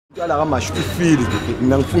Twala KwaMashu ifile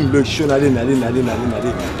mina ngifuna lo ishona le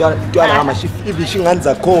nale. Twala KwaMashu ibisho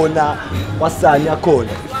inganza khona wasani yakhona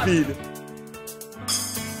ifile.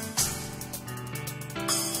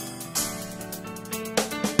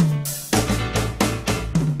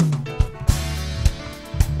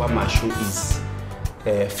 KwaMashu is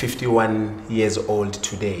 51 years old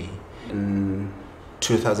today. In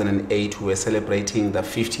 2008 we were celebrating the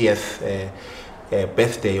 50th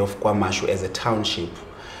birthday of KwaMashu as a township.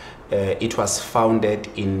 It was founded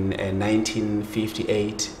in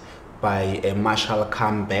 1958 by Marshall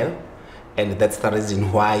Campbell, and that's the reason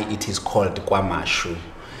why it is called KwaMashu.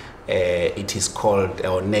 It is called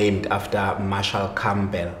or named after Marshall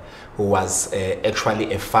Campbell, who was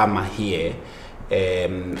actually a farmer here,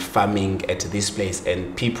 farming at this place,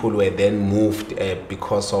 and people were then moved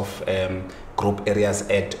because of group areas.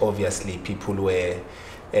 At obviously people were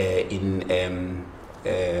in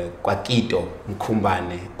Kwakito,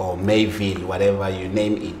 Mkumbane or Mayville, whatever you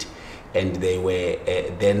name it, and they were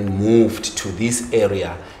then moved to this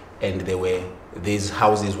area, and these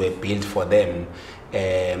houses were built for them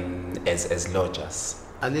as lodgers.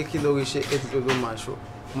 KwaMashu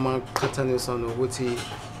uma qhathaniswa nokuthi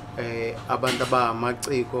abantu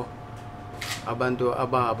abamaciko, abantu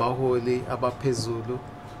abaholi abaphezulu,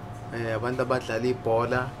 abantu abadlala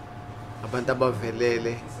ibhola, abantu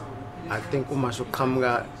abavelele. I think KwaMashu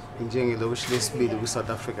qhamuka njengelokishi lesibili kwi-South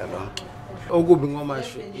Africa lonke. Okubi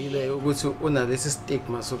ngoMashu ile ukuthi unalesi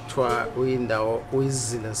stigma sokuthiwa uyindawo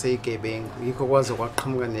uyizinda seyigebengu. Yikho kwaze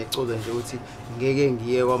kwaqhamuka neculo nje ukuthi ngeke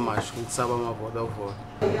ngiye KwaMashu ngisaba amavolovolo.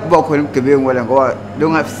 Kuba khona ubugebengu wala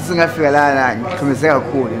ngoba singafika lana ngixhumise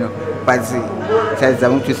kakhulu but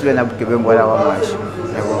siyazama ukuthi sibe nabugebengu wala KwaMashu.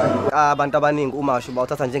 Abantu abaningi uMashu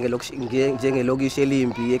bawuthatha njengelokishi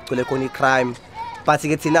elimbi egcwele khona icrime. But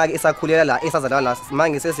ke thina ke esakhulela la esazalana la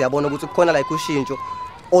manje sesiyabona ukuthi kukhona la ikushintsho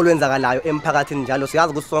olwenzakalayo emphakathini njalo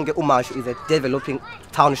siyazi ukuthi sonke KwaMashu is a developing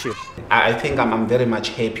township. I think I'm very much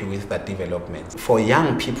happy with that development. For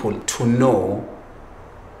young people to know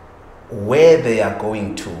where they are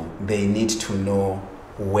going to, they need to know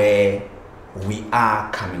where we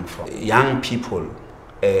are coming from. Young people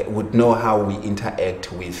would know how we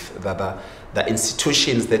interact with the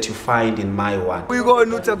institutions that you find in my ward. We go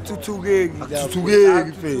no tuthukeki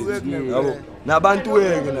phela yabo nabantu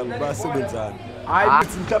weke nabo basebenzana hayi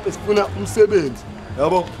mhlawumbe sifuna umsebenzi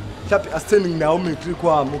yabo mhlawumbe asitheni nawo matric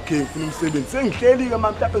wami okay ngifuna umsebenzi sengihleli ke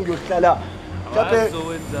mhlawumbe ngiyohlala mhlawumbe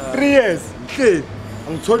 3 years ngihleli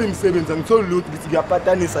angitholi umsebenzi angitholi lutho ngithi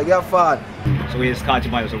ngiyapatanisa kuyafana so isikhathi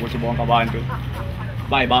manje sokuthi bonke abantu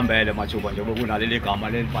bayibambele mathuba njengoba kunaleli gama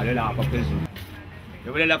lelibhalela lapha phezulu.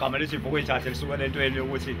 Yobelela gama lesibhuku ethathe lisuka lentweni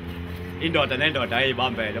ukuthi indoda nendoda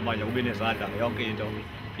ayibambele manje kube nezandla yonke into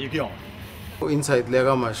ikuyona. Inside le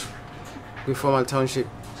KwaMashu kwi-formal township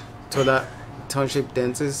thola township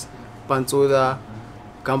dances, pantsula,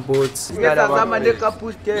 gumboots. Ngiyazama le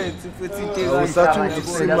campus dance futhi into sathu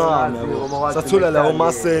simama yabo sathola la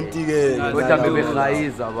omasenti ke kodwa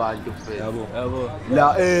bebehayiza abantu phela yabo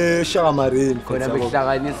la Shakamarine khona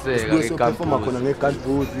behlanganiseka ngecampus khona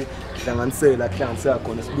ngegumboots hlanganisela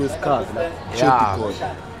khona sibuye sikhazi la shoti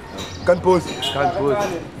khona campus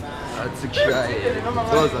athi kushayele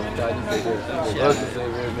zoza mdali zoza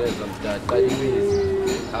sebeza mdali qalibisi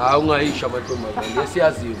ungayisho amantombazane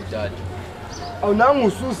lesiyaziyo mdali awunanga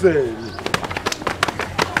ususele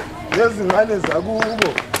lezingane zakubo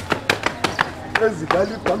ezidlala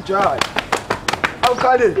igwamjayi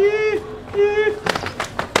awukhale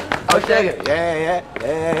awusheke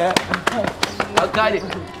awukhale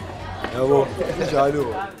yabo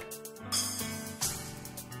njalo.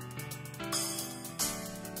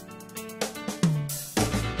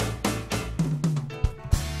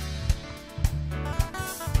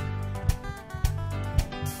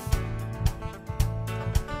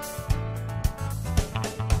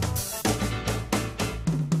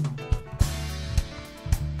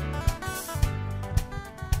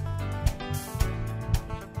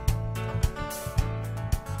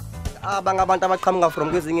 Abantu abaqhamuka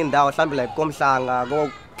from kwezinye indawo mhlawumbe like koMhlanga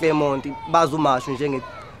koClermont baza uMashu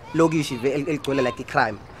njengelokishi eligcwele like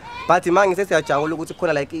icrime. But manje sesiyajabula ukuthi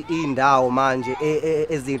khona like indawo manje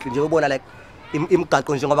ezinhle nje ubona like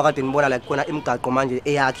imigaqo njengoba kade nibona like khona imigaqo manje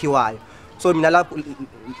eyakhiwayo. So mina lapho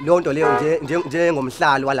leyo nto leyo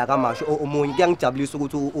njengomhlali wala KwaMashu omunye kuyangijabulisa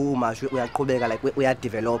ukuthi uMashu uyaqhubeka like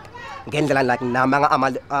uyadevelop ngendlela like namanga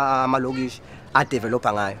amalokishi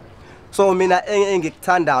adevelopa ngayo. So mina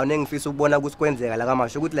engikuthandayo nengifisa ukubona ukuthi kwenzeka la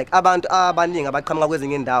KwaMashu ukuthi like abantu abaningi abaqhamuka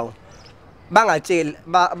kwezinye indawo bangatsheli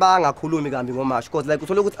bangakhulumi kambi ngoMashu because like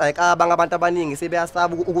uthola ukuthi like abantu abaningi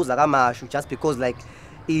sebeyasaba ukuza KwaMashu just because like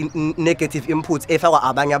i-negative inputs efakwa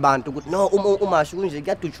abanye abantu ukuthi no uMashu kunje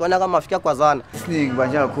kuyadutshwana kaMashu kuyagwazana siningi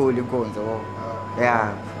manje kakhulu inkonzo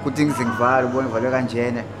ya kuthi ngizivala ubone valwe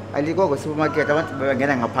kanjena alikho supermarket abantu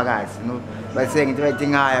bangena ngaphakathi no bathenga into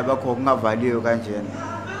bayidingayo bakho kungavaliwe kanjena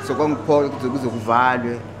so kwangiphola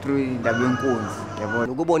kuzokuvalwe through indaba yenkunzi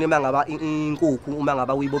yabona ukubona uma ngaba inkukhu uma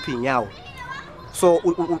ngaba uyibopha inyawo so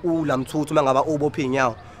ulamthuthu uma ngaba ubopha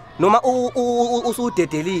inyawo noma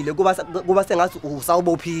usudedelile kuba sengathi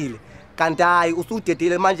usawubophile kanti hayi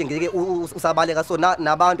usudedelile manje ngeke usabaleka so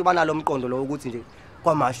nabantu banalo mqondo lo ukuthi nje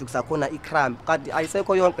KwaMashu kusakhona icrime kanti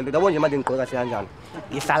ayisekho yonke into yabo nje manje ngigqoka kahle kanjani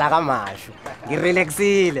ngihlala kaMashu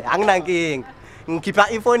ngirelaxile anginankinga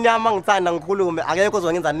ngikhipha ifoni yami ngithanda ngikhulume akekho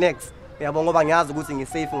ozongenza next yabo ngoba ngiyazi ukuthi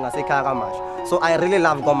ngisafe ngasekhaya kaMashu so I really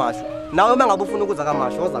love KwaMashu nawe uma ngabe ufuna ukuza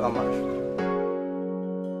kaMashu woza kaMashu